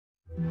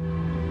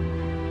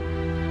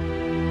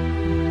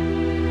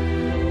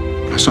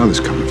saw this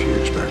coming a few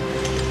years back.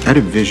 I had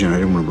a vision. I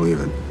didn't want to believe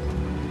it. I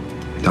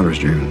thought I was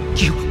dreaming.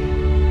 You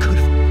could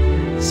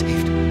have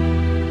saved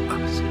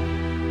us.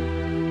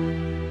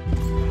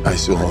 I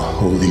saw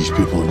all these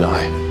people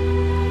die.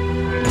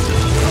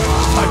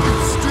 I can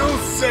still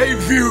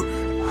save you.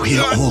 We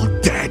are all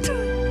dead.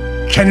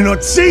 Can you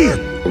not see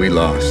it? We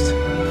lost.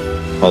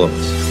 All of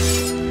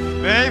us.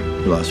 Babe?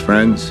 We lost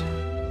friends.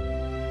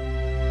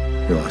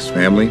 We lost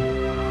family.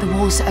 The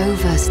war's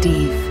over,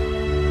 Steve.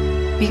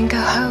 We can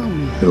go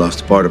home. We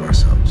lost a part of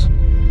ourselves.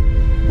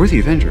 We're the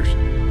Avengers.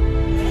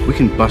 We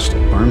can bust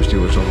arms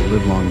dealers all the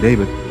live long day,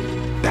 but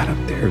that up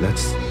there,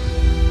 that's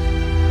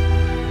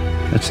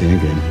the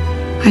end game.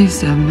 I used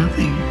to have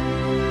nothing.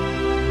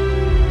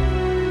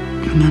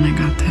 And then I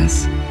got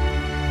this.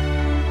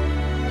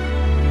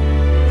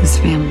 This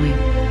family.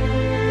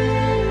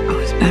 I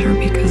was better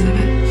because of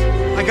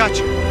it. I got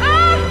you.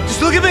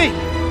 Just look at me.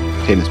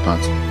 Okay, Miss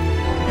Potts.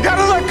 You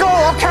gotta let go.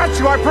 I'll catch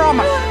you, I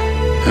promise.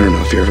 I don't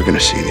know if you're ever gonna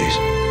see these.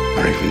 I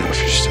don't even know if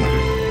you're still.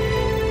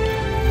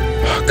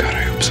 Oh, God,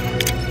 I hope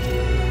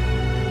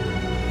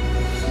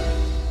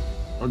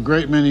so. A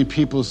great many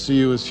people see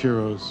you as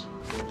heroes.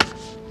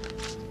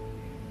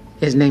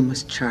 His name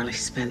was Charlie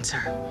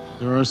Spencer.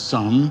 There are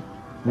some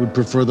who would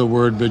prefer the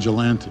word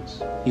vigilantes.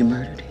 You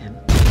murdered him.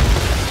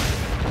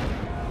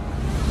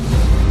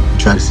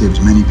 Try to save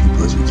as many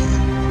people as we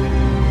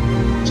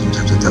can.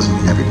 Sometimes it doesn't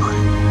mean everybody.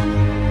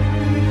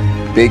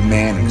 Big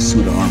man in a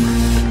suit of armor.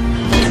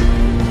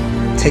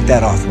 Take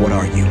that off, what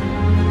are you?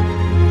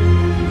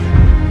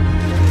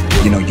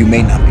 You know, you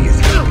may not be a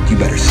threat, but you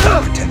better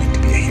stop pretending to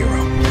be a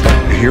hero.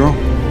 A hero?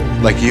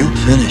 Like you?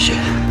 Finish it.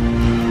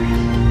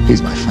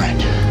 He's my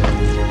friend.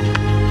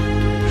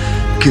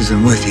 Because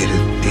I'm with you to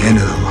the end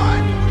of the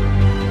line.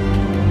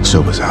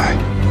 So was I.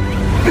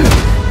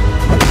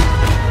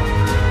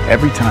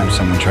 Every time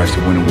someone tries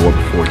to win a war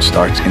before it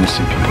starts,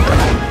 innocent people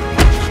die.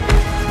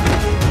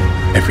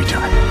 Every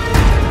time.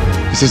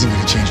 This isn't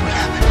going to change what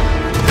happened.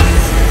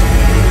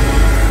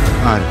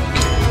 I don't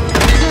care.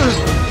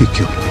 He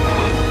killed me.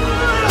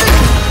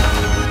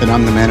 And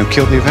I'm the man who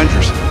killed the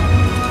Avengers.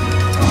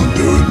 I'll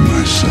do it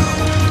myself.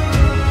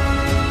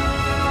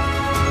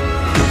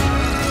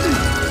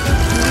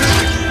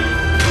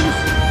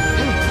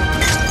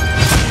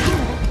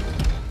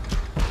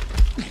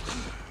 It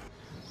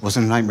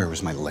wasn't a nightmare, it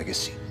was my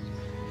legacy.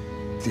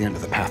 The end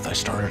of the path I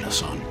started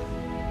us on.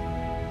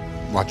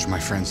 Watch my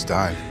friends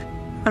die.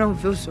 I don't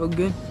feel so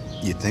good.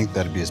 You'd think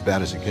that'd be as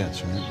bad as it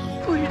gets, right?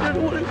 Please, I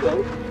don't want to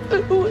go.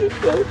 I don't want to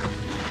go.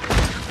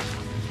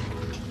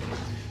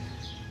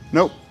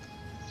 Nope.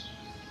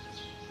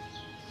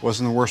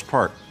 Wasn't the worst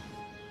part.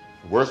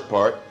 The worst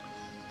part?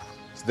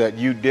 It's that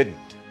you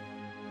didn't.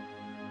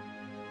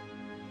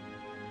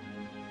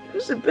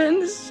 It's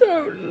been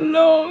so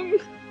long.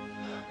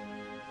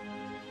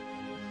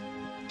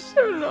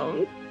 So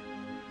long.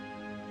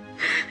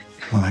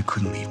 Well, I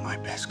couldn't leave my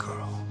best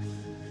girl.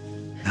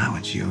 Not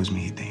when she owes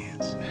me a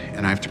dance.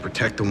 And I have to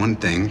protect the one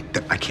thing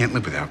that I can't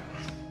live without.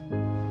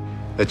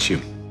 That's you.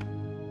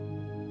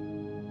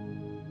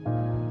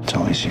 It's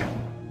always you.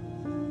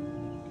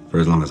 For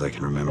as long as I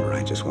can remember,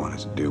 I just wanted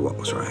to do what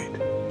was right.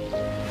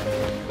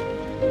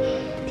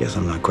 Guess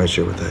I'm not quite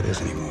sure what that is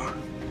anymore.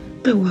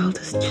 The world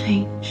has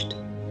changed.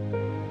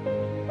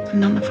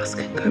 None of us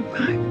can go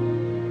back.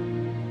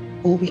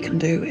 All we can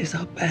do is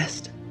our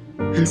best.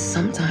 And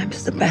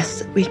sometimes the best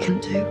that we can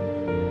do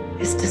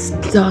is to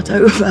start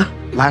over.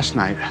 Last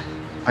night,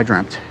 I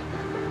dreamt.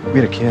 We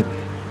had a kid.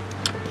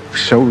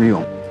 So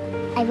real.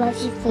 I love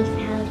you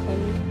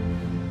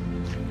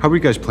 3,000. How are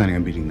you guys planning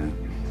on beating that?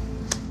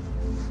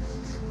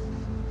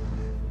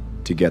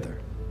 Together.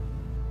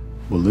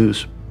 We'll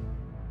lose.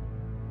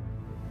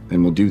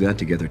 And we'll do that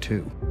together,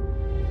 too.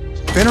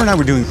 Banner and I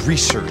were doing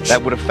research.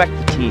 That would affect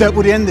the team. That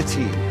would end the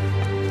team.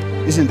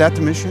 Isn't that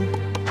the mission?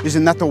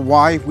 Isn't that the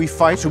why we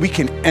fight? So we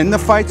can end the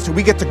fight? So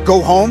we get to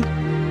go home?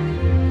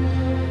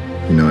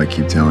 You know, I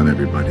keep telling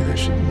everybody they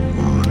should move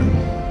on and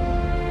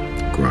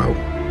grow.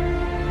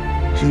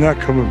 She's not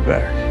coming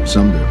back.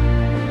 Some do.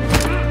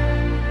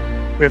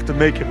 We have to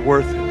make it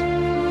worth it.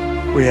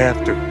 We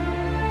have to.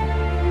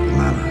 But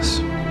not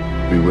us.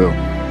 We will.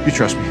 You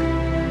trust me?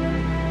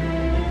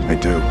 I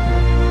do.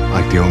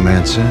 Like the old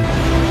man said.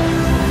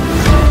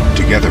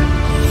 Together.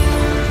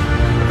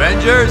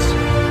 Avengers!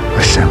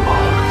 Assemble.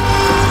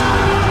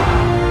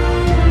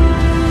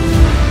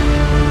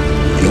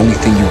 The only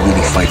thing you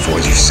really fight for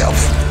is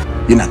yourself.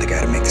 You're not the guy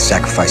to make the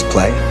sacrifice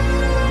play.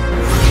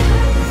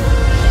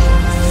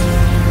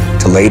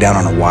 To lay down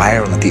on a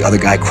wire and let the other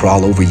guy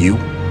crawl over you.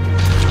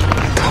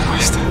 Don't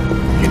waste it.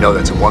 You know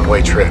that's a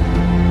one-way trip.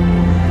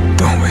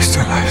 Don't waste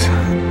your life.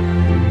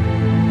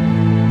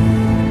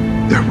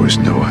 There was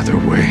no other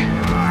way.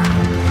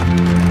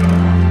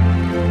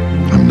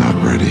 I'm not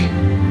ready.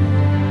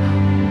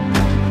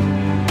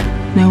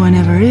 No one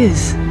ever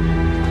is.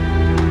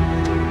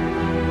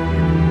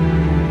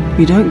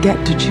 We don't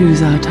get to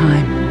choose our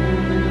time.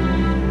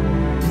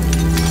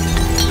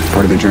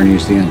 Part of the journey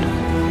is the end.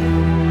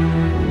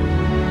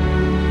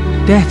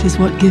 Death is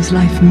what gives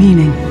life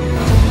meaning.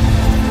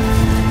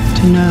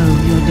 to know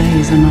your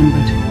days are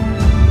numbered.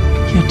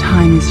 Your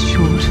time is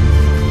short.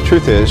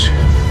 Truth is,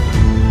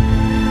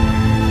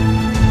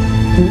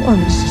 You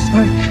are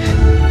society.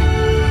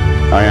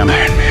 I am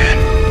Iron Man.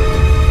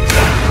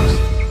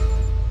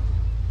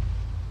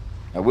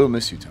 I will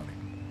miss you, Tony.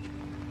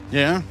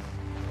 Yeah?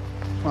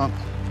 Well,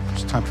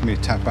 it's time for me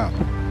to tap out.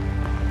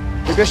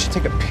 Maybe I should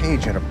take a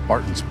page out of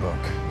Barton's book.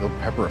 Build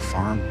pepper a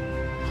farm,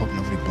 hope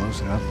nobody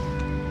blows it up.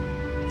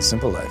 The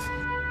simple life.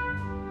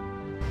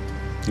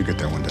 You'll get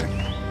there one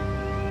day.